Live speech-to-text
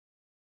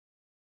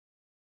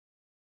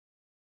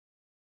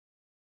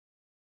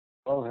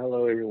Well,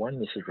 hello everyone.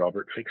 This is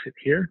Robert Fixit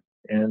here,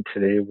 and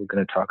today we're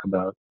going to talk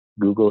about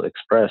Google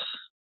Express.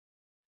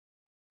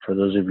 For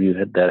those of you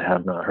that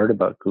have not heard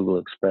about Google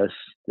Express,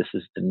 this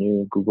is the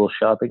new Google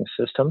shopping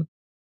system.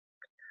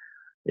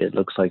 It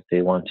looks like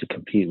they want to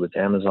compete with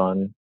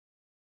Amazon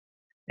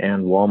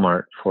and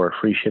Walmart for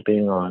free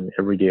shipping on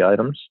everyday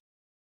items.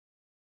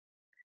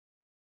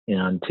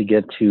 And to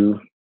get to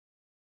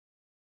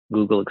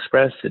Google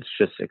Express, it's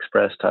just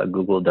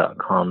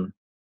express.google.com,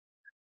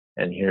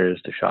 and here's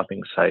the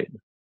shopping site.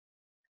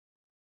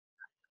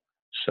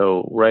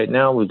 So right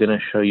now we're going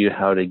to show you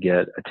how to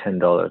get a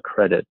 $10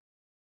 credit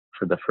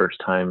for the first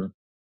time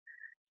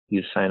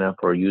you sign up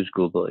or use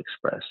Google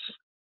Express.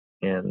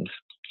 And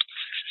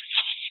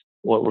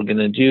what we're going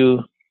to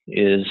do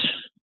is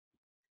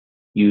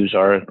use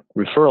our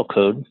referral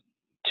code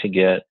to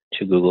get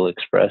to Google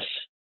Express.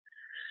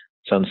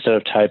 So instead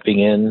of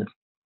typing in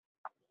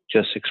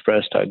just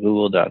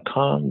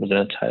express.google.com, we're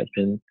going to type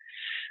in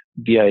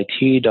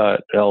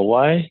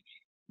bit.ly/10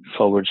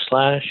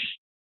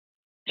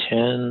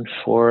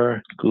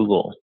 for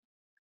Google.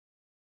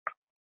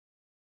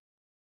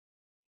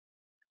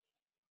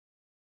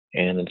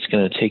 And it's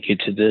going to take you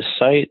to this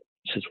site.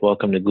 It says,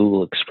 welcome to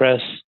Google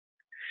Express.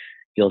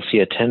 You'll see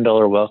a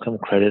 $10 welcome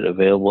credit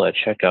available at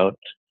checkout,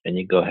 and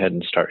you go ahead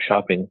and start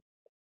shopping.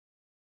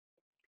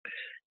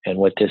 And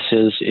what this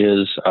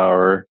is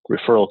our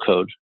referral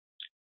code.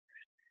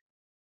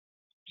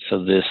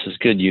 So this is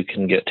good. You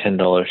can get $10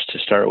 to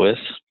start with.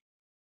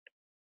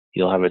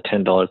 You'll have a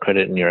 $10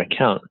 credit in your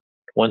account.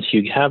 Once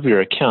you have your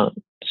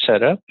account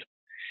set up,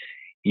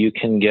 you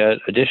can get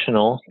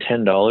additional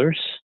 $10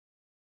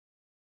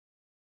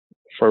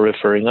 for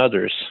referring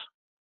others.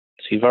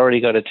 So you've already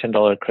got a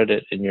 $10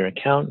 credit in your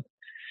account.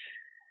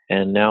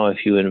 And now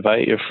if you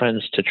invite your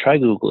friends to try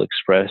Google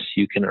Express,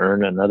 you can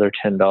earn another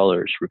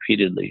 $10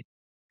 repeatedly.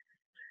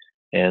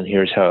 And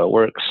here's how it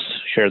works.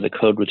 Share the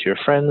code with your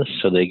friends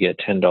so they get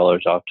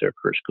 $10 off their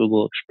first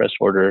Google Express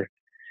order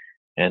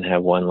and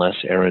have one less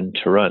errand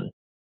to run.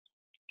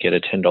 Get a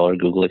 $10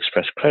 Google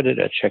Express credit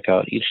at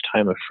checkout each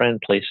time a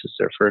friend places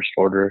their first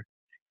order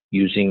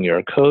using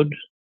your code.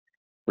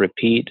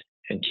 Repeat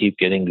and keep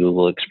getting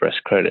Google Express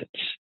credits.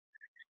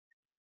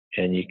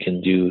 And you can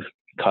do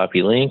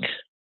copy link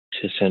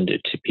to send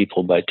it to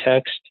people by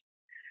text.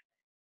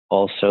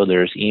 Also,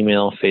 there's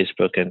email,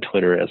 Facebook, and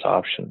Twitter as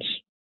options.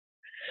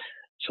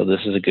 So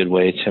this is a good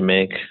way to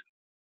make,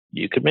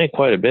 you could make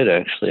quite a bit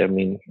actually. I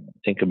mean,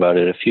 think about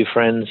it. A few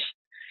friends,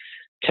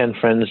 10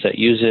 friends that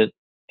use it,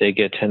 they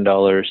get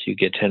 $10, you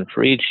get 10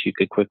 for each, you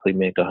could quickly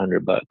make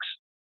 $100.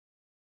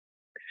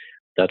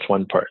 That's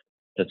one part.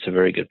 That's a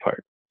very good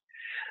part.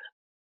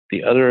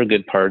 The other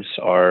good parts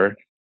are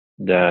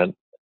that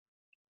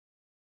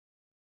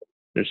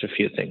there's a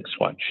few things.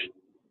 Watch.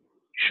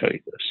 Show you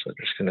this. So I'm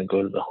just going to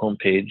go to the home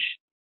page.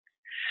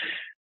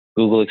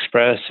 Google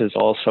Express is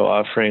also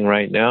offering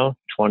right now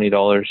 $20,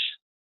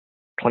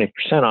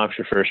 20% off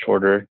your first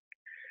order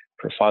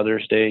for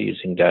Father's Day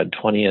using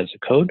DAD20 as a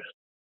code.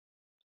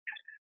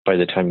 By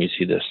the time you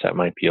see this, that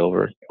might be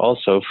over.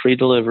 Also, free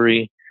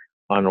delivery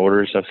on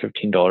orders of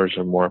 $15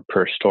 or more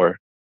per store.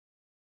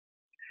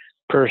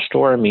 Per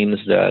store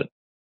means that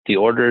the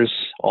orders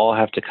all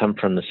have to come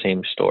from the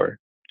same store.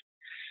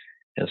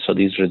 And so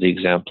these are the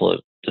example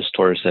of the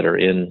stores that are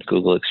in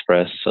Google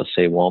Express. So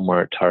say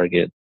Walmart,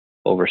 Target,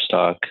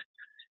 Overstock,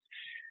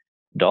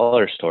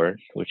 Dollar Store,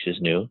 which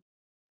is new.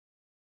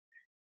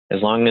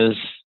 As long as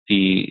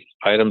the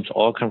items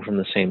all come from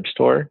the same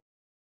store,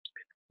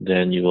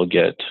 then you will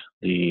get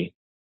the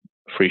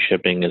free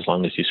shipping as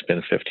long as you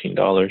spend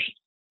 $15.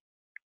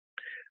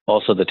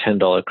 Also the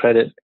 $10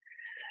 credit.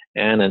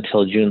 And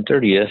until June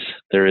 30th,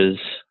 there is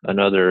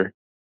another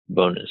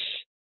bonus.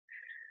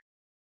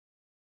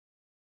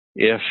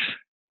 If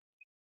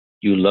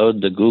you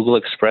load the Google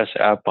Express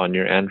app on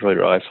your Android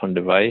or iPhone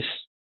device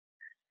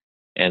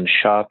and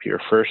shop your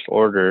first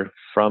order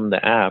from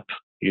the app,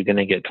 you're going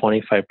to get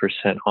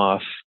 25%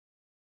 off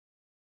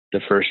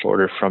the first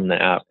order from the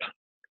app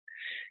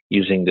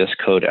using this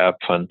code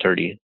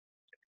AppFun30.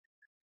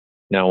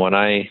 Now, when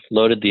I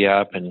loaded the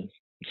app and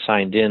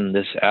signed in,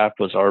 this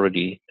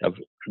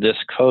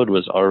code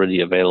was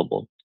already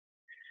available.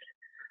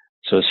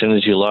 So as soon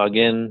as you log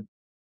in,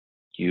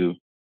 you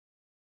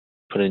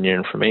put in your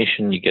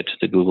information, you get to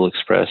the Google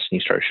Express, and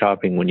you start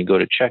shopping. When you go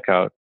to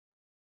checkout,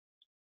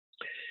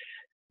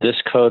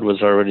 this code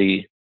was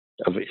already,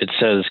 it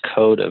says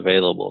code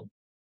available.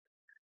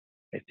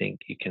 I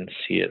think you can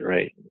see it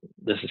right.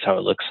 This is how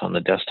it looks on the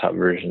desktop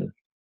version.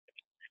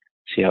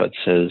 See how it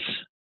says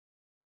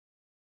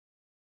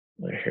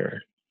right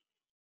here.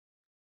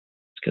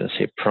 It's going to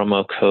say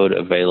promo code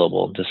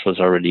available. This was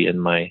already in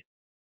my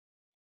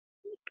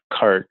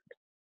cart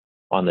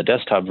on the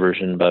desktop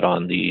version, but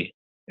on the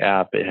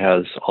app, it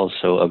has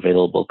also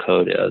available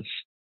code as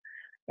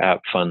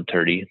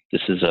AppFun30.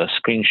 This is a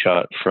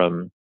screenshot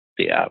from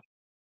the app.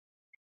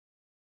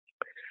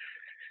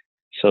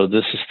 So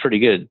this is pretty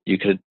good. You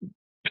could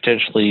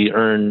potentially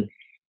earn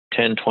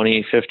 $10,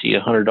 $20,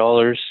 $50,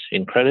 $100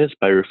 in credits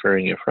by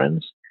referring your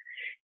friends.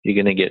 You're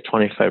going to get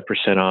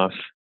 25% off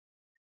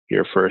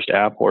your first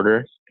app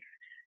order,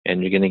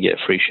 and you're going to get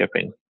free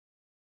shipping.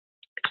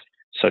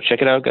 So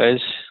check it out,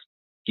 guys.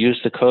 Use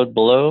the code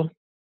below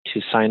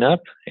to sign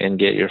up and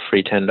get your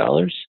free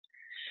 $10.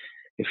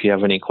 If you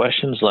have any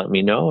questions, let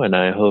me know, and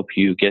I hope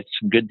you get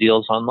some good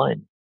deals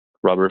online.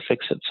 Robert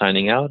Fixit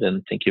signing out,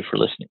 and thank you for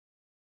listening.